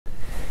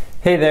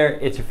Hey there,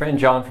 it's your friend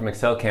John from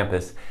Excel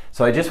Campus.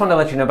 So I just want to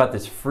let you know about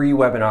this free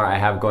webinar I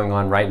have going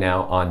on right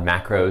now on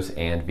macros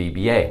and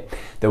VBA.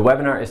 The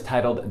webinar is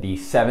titled The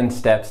 7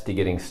 Steps to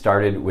Getting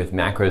Started with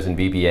Macros and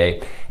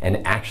VBA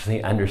and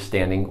Actually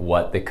Understanding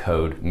What the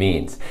Code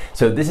Means.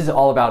 So this is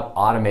all about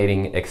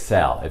automating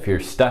Excel. If you're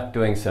stuck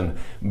doing some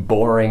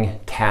boring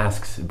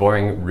tasks,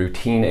 boring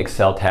routine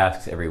Excel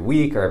tasks every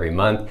week or every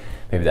month,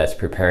 maybe that's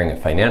preparing a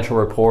financial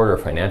report or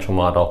financial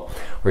model,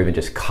 or even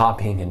just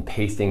copying and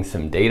pasting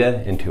some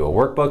data into a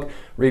workbook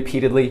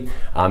repeatedly,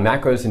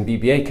 macros and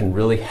VBA can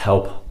really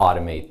help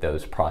automate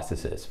those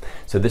processes.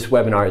 So this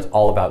webinar is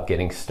all about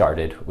getting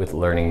started with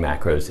learning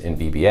macros in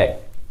VBA.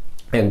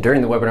 And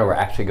during the webinar, we're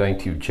actually going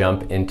to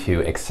jump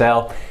into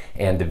Excel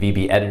and the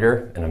VB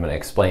editor, and I'm going to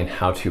explain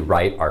how to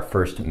write our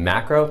first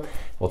macro.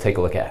 We'll take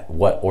a look at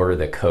what order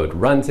the code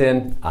runs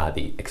in,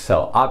 the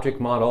Excel object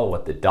model,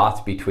 what the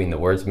dots between the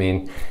words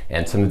mean,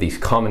 and some of these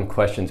common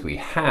questions we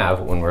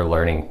have when we're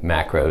learning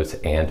macros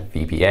and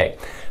VBA.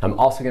 I'm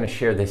also going to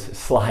share this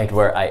slide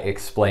where I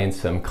explain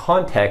some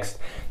context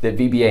that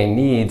VBA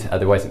needs,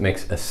 otherwise it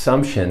makes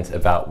assumptions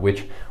about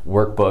which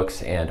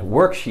workbooks and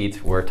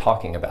worksheets we're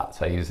talking about.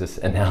 So I use this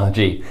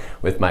analogy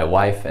with my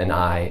wife and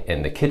I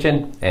in the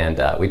kitchen, and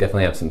we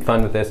definitely have some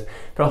fun with this,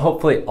 but I'll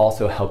hopefully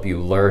also help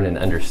you learn and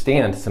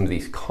understand some of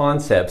these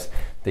concepts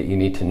that you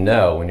need to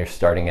know when you're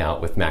starting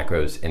out with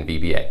macros and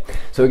VBA.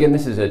 So again,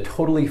 this is a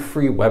totally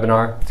free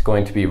webinar. It's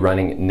going to be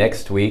running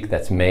next week.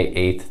 That's May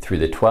 8th through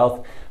the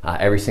 12th.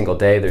 Every single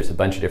day, there's a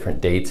bunch of different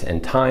dates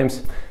and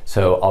times.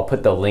 So I'll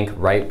put the link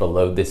right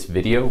below this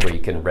video where you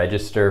can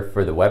register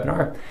for the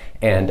webinar.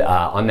 And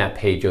on that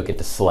page, you'll get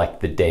to select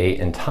the day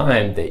and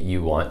time that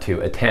you want to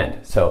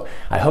attend. So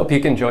I hope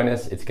you can join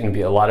us. It's going to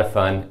be a lot of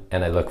fun,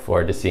 and I look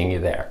forward to seeing you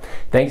there.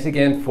 Thanks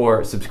again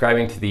for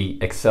subscribing to the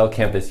Excel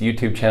Campus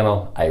YouTube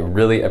channel. I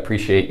really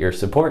appreciate your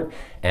support,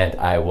 and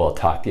I will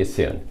talk to you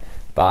soon.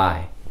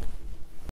 Bye.